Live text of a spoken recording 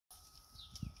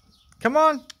Come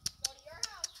on. Go to your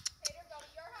house. Tater, go to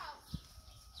your house.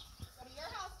 Go to your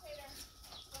house, Tater.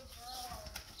 Good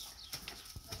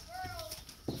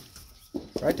girl.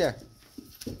 Good girl. Right there.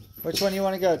 Which one you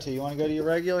want to go to? You want to go to your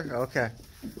regular? Okay.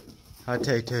 Hi,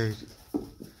 Tater.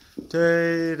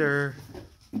 Tater.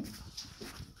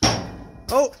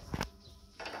 Oh!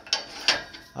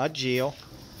 Hi, Jill.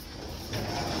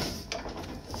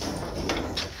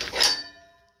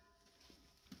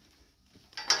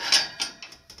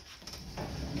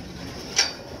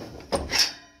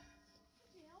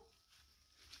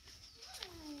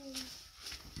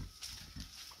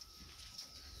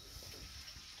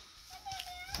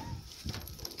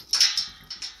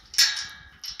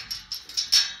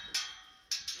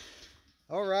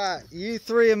 All right, you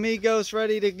three amigos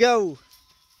ready to go?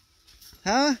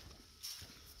 Huh?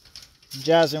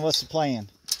 Jasmine, what's the plan?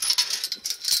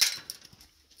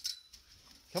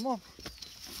 Come on.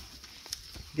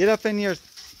 Get up in your...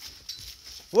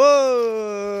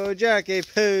 Whoa, Jackie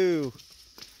Poo.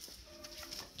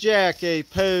 Jackie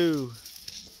Poo.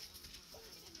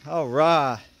 All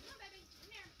right.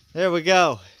 There we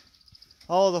go.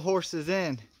 All the horses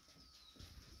in.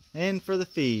 In for the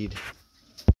feed.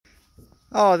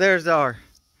 Oh, that's our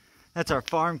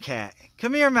farm cat.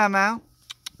 Come here, Mau Mau.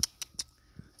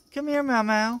 Come here, Mau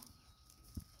Mau.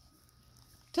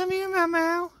 Come here, Mau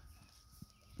Mau.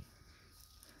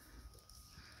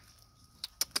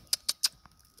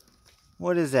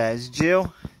 What is that? Is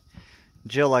Jill?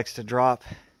 Jill likes to drop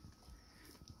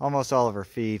almost all of her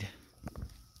feed.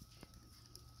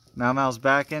 Mau Mau's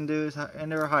back into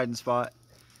her hiding spot.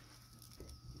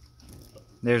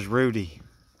 There's Rudy.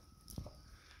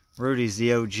 Rudy's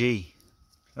the OG.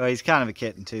 Well, he's kind of a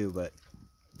kitten too, but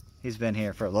he's been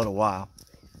here for a little while.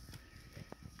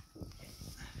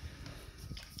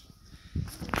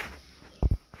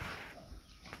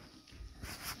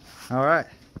 All right,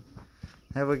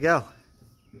 there we go.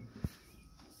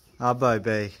 Ah,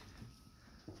 baby.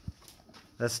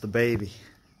 That's the baby.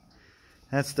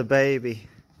 That's the baby.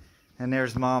 And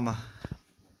there's Mama.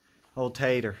 Old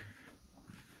Tater.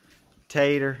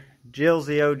 Tater. Jill's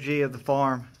the OG of the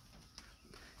farm.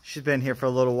 She's been here for a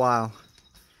little while.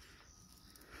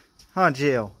 Huh,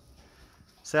 Jill?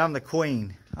 Say, I'm the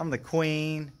queen. I'm the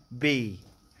queen bee.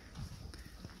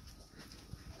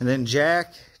 And then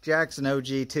Jack. Jack's an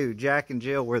OG too. Jack and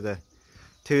Jill were the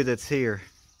two that's here.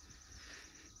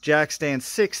 Jack stands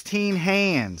 16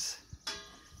 hands.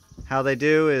 How they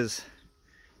do is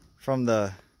from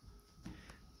the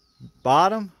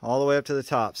bottom all the way up to the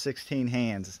top, 16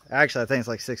 hands. Actually, I think it's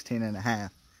like 16 and a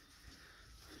half.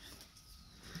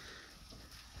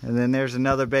 And then there's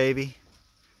another baby.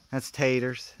 That's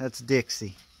Taters. That's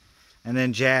Dixie. And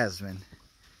then Jasmine.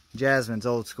 Jasmine's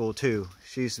old school too.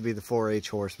 She used to be the 4-H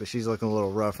horse, but she's looking a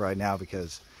little rough right now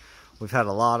because we've had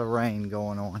a lot of rain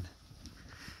going on.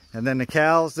 And then the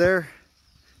cows there.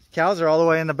 Cows are all the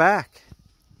way in the back.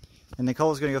 And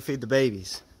Nicole's going to go feed the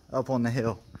babies up on the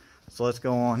hill. So let's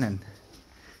go on and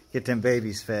get them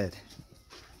babies fed.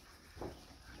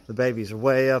 The babies are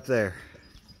way up there.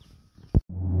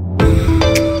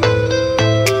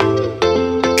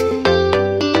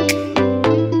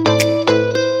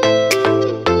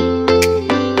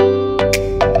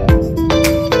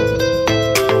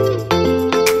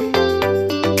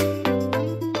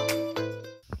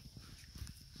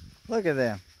 Look at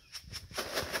them.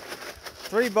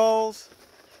 3 bowls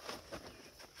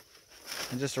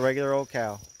and just a regular old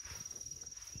cow.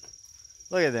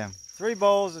 Look at them. 3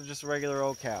 bowls and just a regular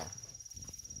old cow.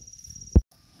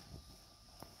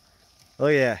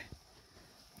 Look at that.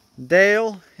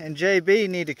 Dale and JB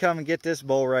need to come and get this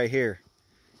bowl right here.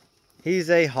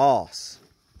 He's a hoss.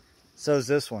 So's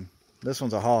this one. This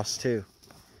one's a hoss too.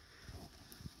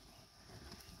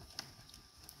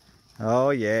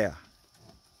 Oh yeah.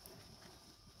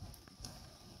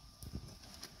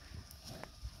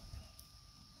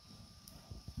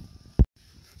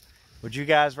 Would you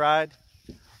guys ride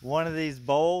one of these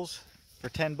bowls for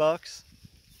 10 bucks?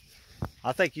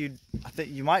 I think you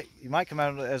might come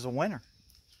out as a winner.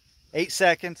 8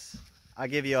 seconds, I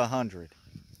give you 100.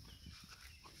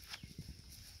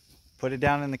 Put it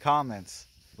down in the comments.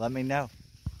 Let me know.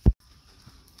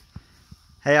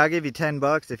 Hey, I'll give you 10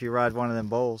 bucks if you ride one of them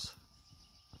bowls.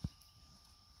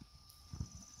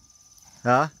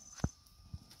 Huh?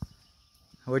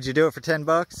 Would you do it for 10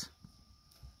 bucks?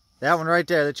 That one right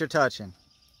there that you're touching.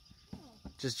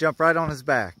 Just jump right on his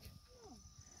back.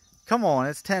 Come on,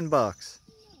 it's 10 bucks.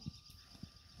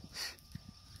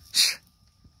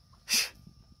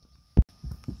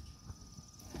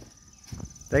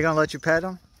 They gonna let you pet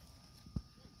him?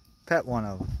 Pet one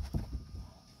of them.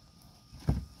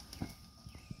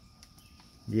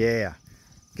 Yeah.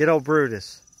 Get old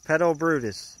Brutus. Pet old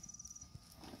Brutus.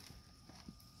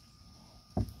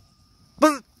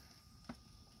 Boop.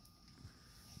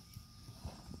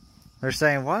 They're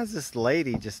saying, why is this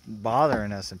lady just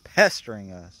bothering us and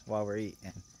pestering us while we're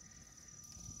eating?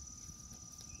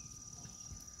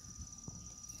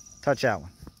 Touch that one.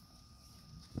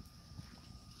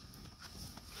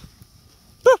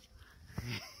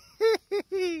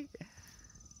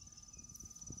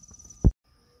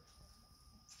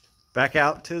 Back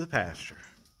out to the pasture.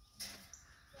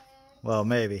 Well,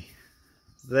 maybe.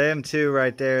 Them two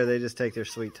right there, they just take their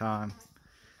sweet time.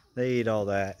 They eat all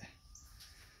that.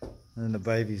 And then the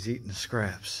baby's eating the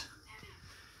scraps.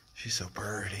 She's so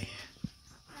pretty.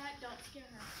 Don't scare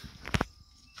her.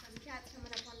 There's a cat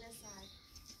coming up on this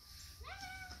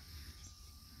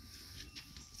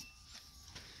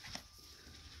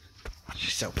side.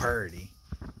 She's so pretty.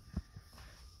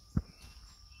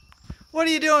 What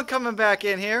are you doing coming back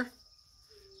in here?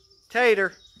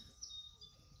 Tater.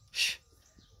 Shh.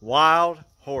 Wild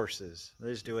horses.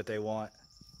 They just do what they want.